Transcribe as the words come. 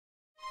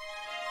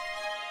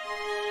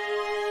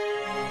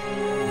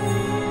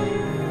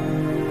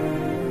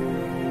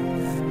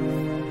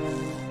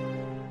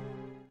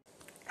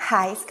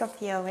Hi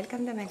Scorpio,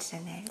 welcome to my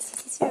channel. So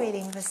this is your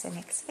reading for the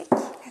next week.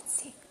 Let's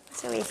see.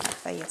 What's your reason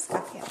for you,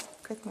 Scorpio?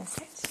 Quick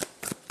message.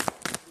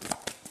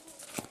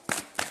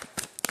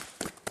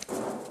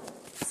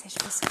 Message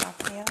for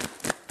Scorpio.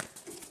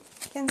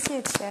 You can see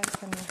a change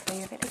coming for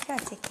you, but if you are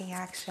taking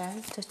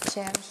action to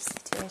change the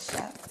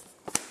situation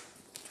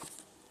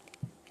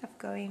of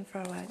going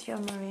forward, you're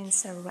moving in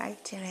the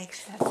right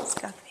direction,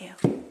 Scorpio.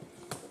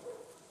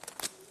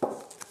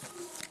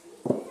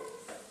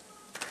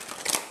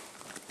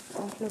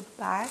 Don't look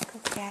back,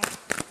 okay?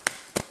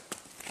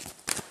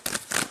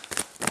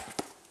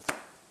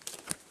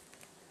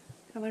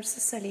 Also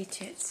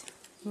solitude.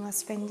 You are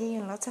spending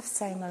a lot of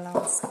time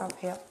alone,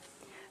 Scorpio,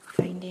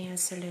 finding a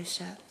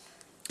solution,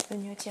 a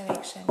new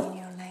direction in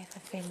your life, I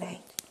feel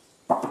like.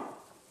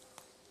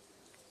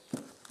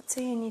 So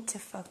you need to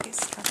focus,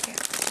 Scorpio.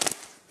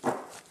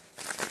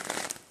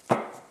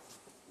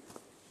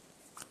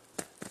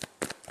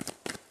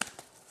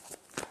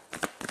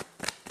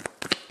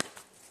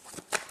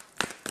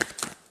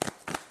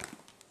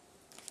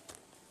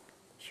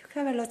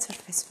 You have a lot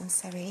of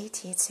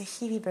responsibility. It's a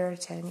heavy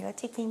burden. You are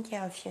taking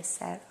care of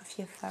yourself, of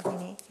your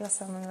family. You're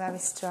someone very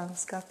strong,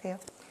 Scorpio.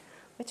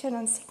 What you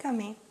don't see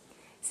coming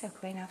is the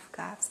Queen of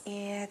Cups.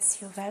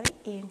 You're very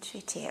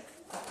intuitive.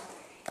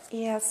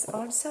 It's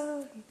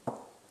also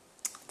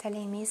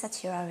telling me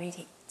that you are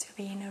ready to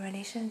be in a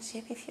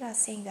relationship. If you are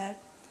single,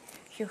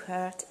 your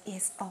heart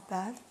is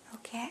open,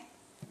 okay?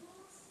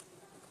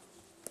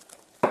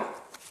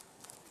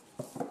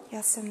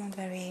 You're someone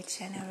very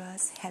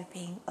generous,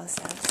 helping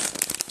others.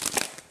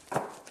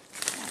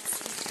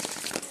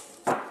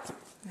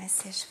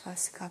 Message for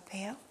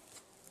Scorpio.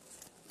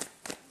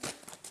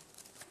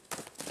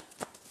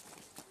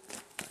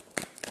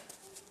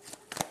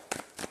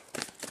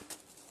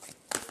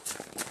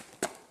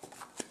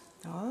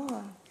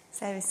 Oh,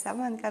 there is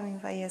someone coming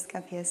for you,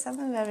 Scorpio.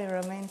 Someone very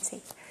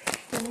romantic.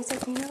 You'll be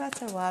talking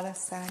about a water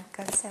sign,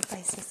 Cancer,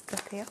 Pisces,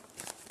 Scorpio.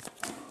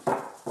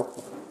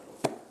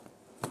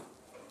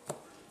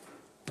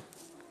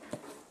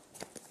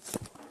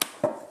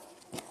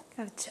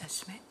 Of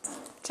judgment.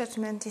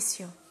 Judgment is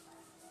you.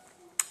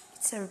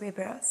 It's a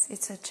rebirth.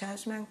 It's a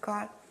judgment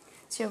card.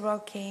 So you're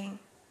walking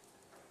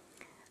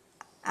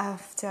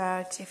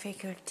after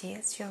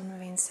difficulties. You're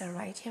moving in the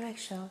right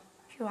direction.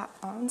 You are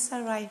on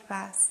the right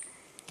path.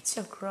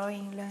 So you're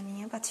growing,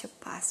 learning about your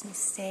past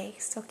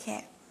mistakes.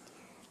 Okay.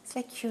 It's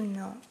like you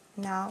know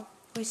now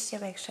which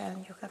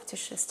direction you have to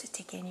choose to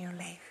take in your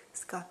life,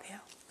 Scorpio.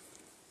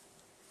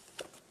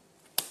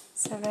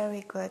 It's a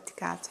very good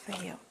card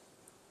for you.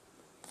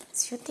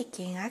 So you're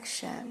taking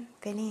action,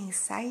 very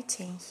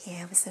exciting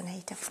here with the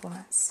Knight of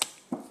Wands.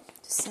 The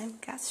same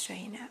card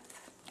showing up.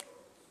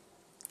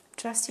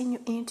 Trust in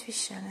your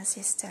intuition as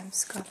this time,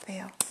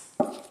 Scorpio.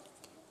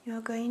 You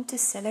are going to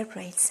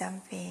celebrate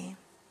something.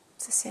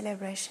 It's a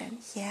celebration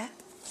here.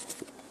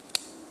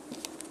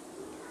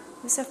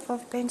 With the Four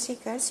of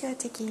Pentacles, you are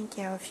taking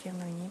care of your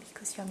money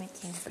because you are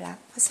making a plan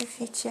for the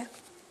future.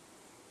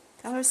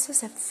 And also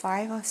the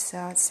Five of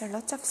Swords, a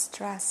lot of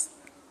stress,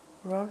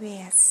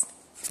 worries.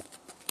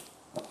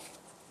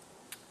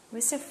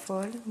 With the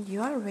Fool,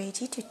 you are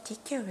ready to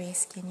take a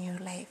risk in your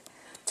life,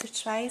 to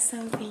try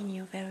something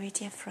new, very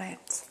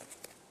different.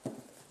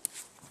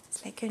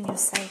 It's like a new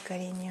cycle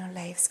in your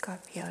life,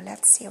 Scorpio.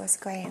 Let's see what's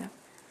going on.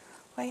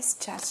 Why is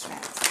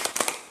Judgment?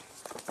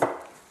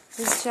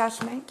 This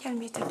Judgment can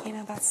be talking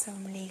about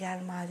some legal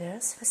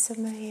matters for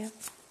some of you.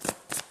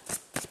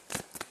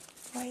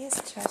 Why is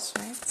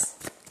Judgment?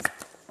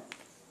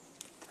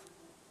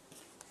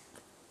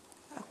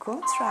 A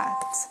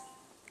contract.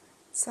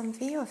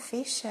 Something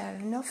official,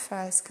 an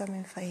offer is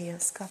coming for you,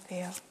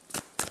 Scorpio.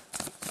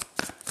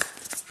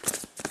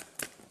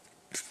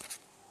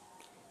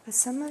 For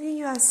some of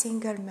you are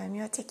single mom,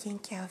 you are taking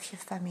care of your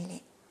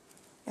family.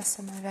 You're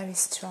someone very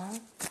strong,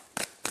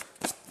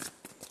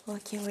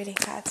 working really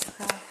hard to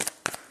have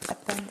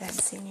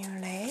abundance in your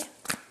life.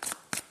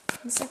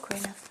 It's the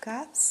Queen of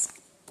Cups.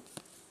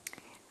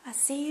 I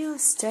see you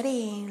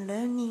studying,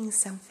 learning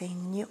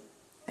something new,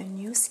 a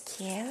new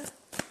skill.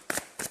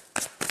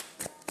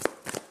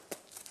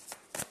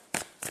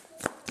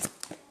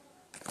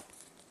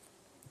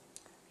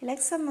 Like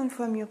someone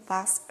from your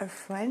past, a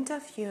friend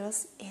of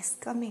yours is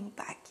coming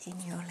back in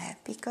your life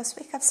because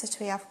we have the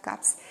Three of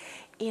Cups.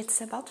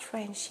 It's about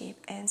friendship,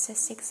 and the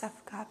Six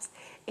of Cups,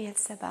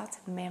 it's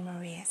about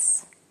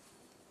memories.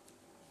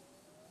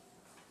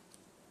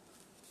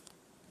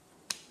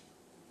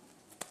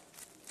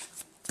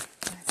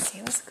 Let's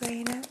see what's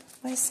going on.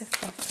 Where's the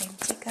Four of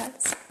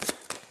Pentacles?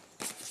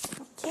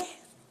 Okay.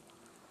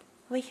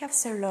 We have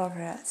the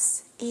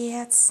Lovers.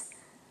 It's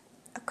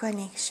a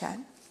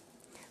connection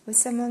with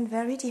someone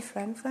very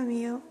different from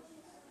you.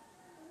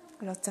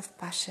 A lot of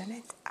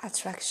passionate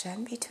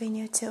attraction between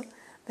you two.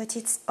 But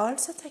it's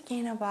also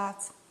talking about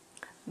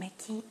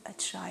making a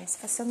choice.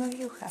 For some of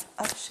you have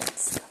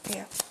options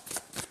here.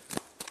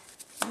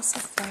 Also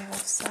Five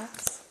of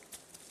Swords.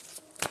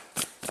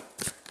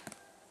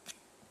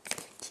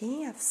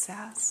 King of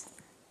Swords.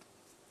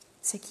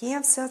 The King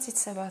of Swords,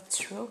 it's about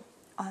truth,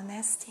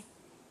 honesty.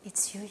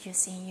 It's you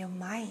using your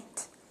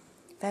mind.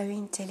 Very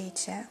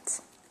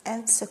intelligent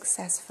and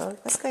successful.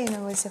 What's going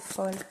on with the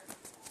Fool?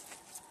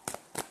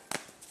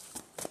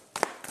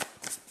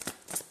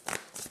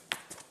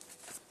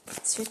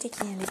 It's you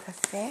taking a leap of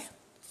faith.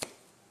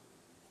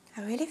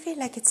 I really feel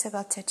like it's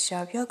about a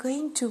job. You're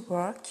going to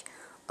work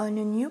on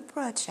a new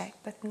project,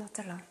 but not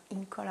alone,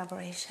 in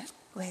collaboration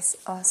with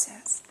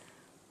others.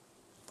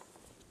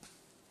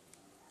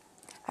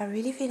 I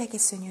really feel like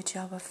it's a new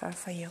job offer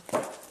for you.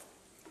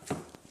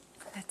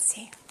 Let's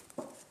see.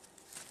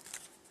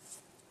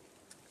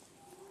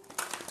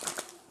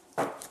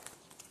 What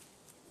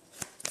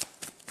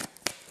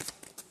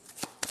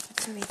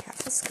do we have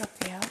for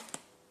Scorpio?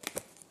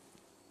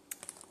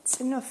 It's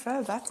an offer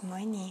about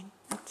money,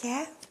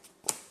 okay?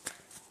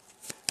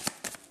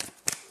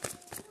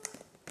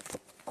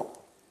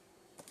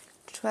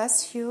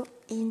 Trust your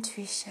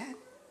intuition.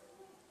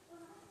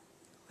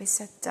 With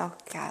a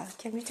dark card.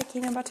 Can be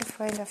talking about a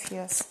friend of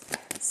yours.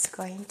 It's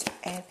going to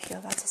help you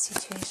about the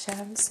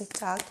situation. The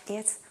dark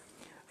is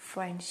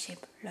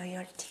friendship,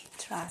 loyalty,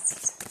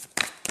 trust.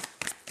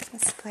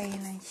 What's going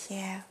on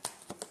here?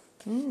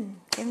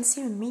 Can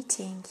see a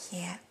meeting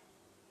here.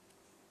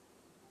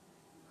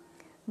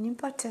 An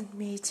important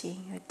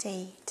meeting, a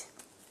date.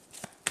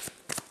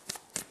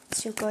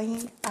 So you're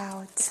going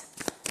out.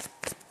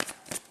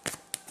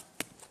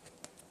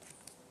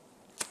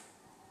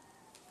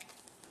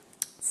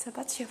 It's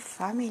about your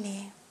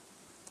family.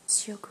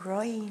 It's you're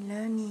growing,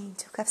 learning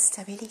to have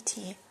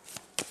stability.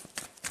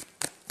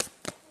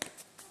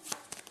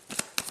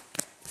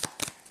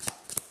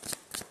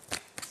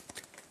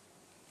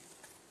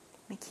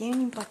 Making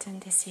an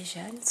important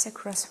decision. It's a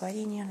crossroad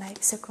in your life.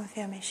 It's a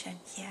confirmation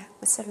here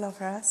with the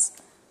Lovers.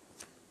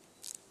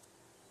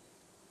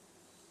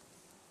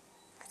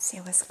 Let's see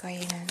what's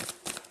going on.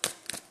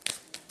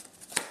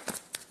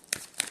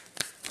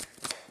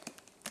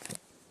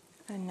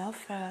 An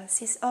offer.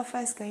 This offer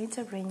is going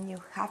to bring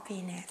you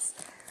happiness.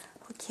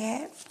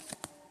 Okay?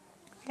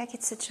 Like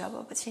it's a job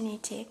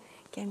opportunity.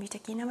 Can be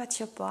talking about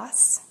your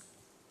boss.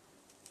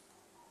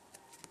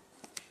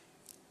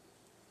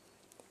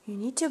 You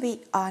need to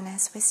be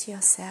honest with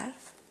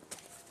yourself.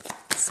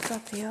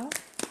 Scorpio.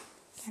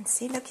 And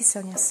see, luck is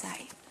on your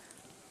side.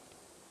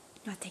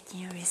 You're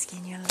taking a risk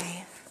in your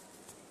life.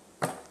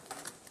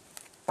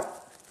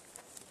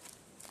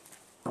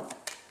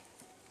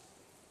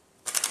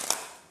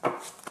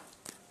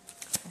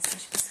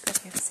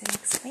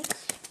 Next week.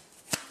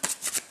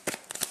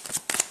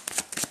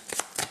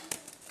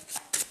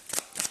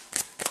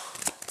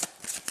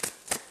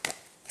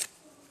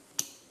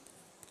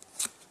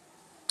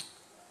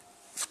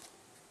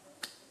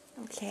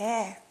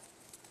 Okay,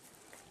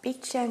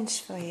 big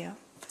change for you.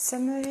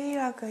 Some of you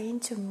are going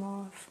to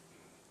move.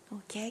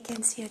 Okay, I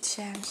can see a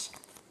change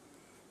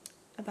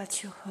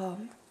about your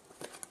home.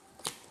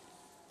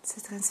 It's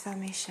a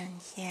transformation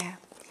here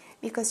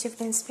because you've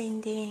been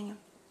spending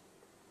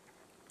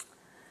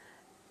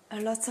a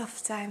lot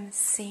of time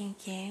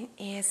thinking,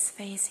 is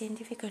facing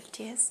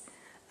difficulties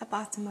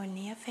about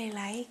money, I feel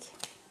like.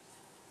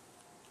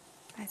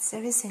 But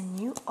there is a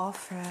new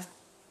offer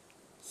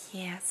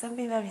here.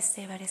 Something very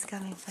stable is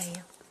coming for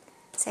you.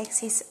 Take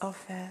this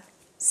offer,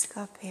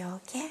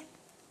 Scorpio, okay?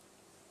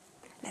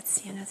 Let's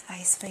see an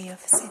advice for you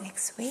for the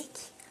next week.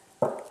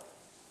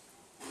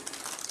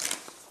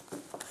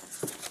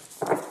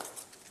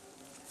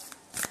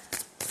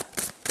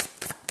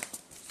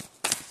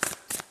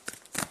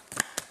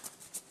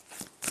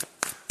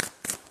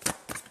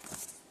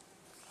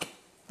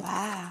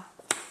 Wow,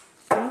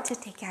 you need to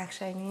take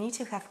action, you need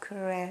to have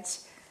courage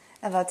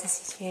about the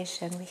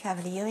situation. We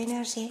have Leo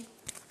energy.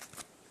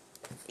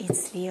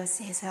 It's Leo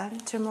season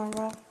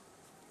tomorrow.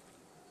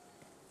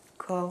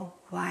 Go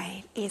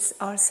wild. It's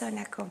also an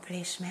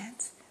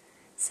accomplishment.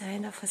 So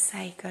end of a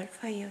cycle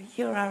for you.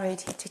 You are ready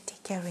to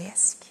take a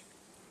risk.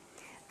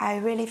 I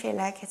really feel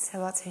like it's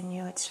about a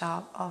new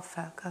job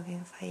offer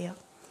coming for you.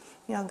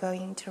 You are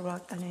going to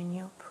work on a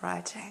new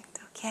project,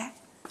 okay?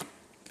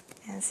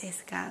 And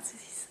this card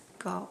is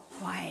go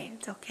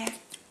wild, okay?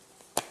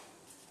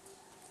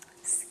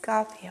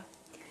 Scorpio,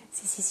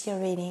 this is your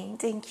reading.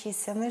 Thank you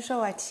so much for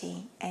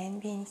watching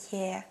and being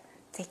here.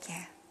 Take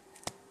care.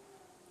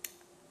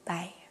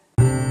 Bye.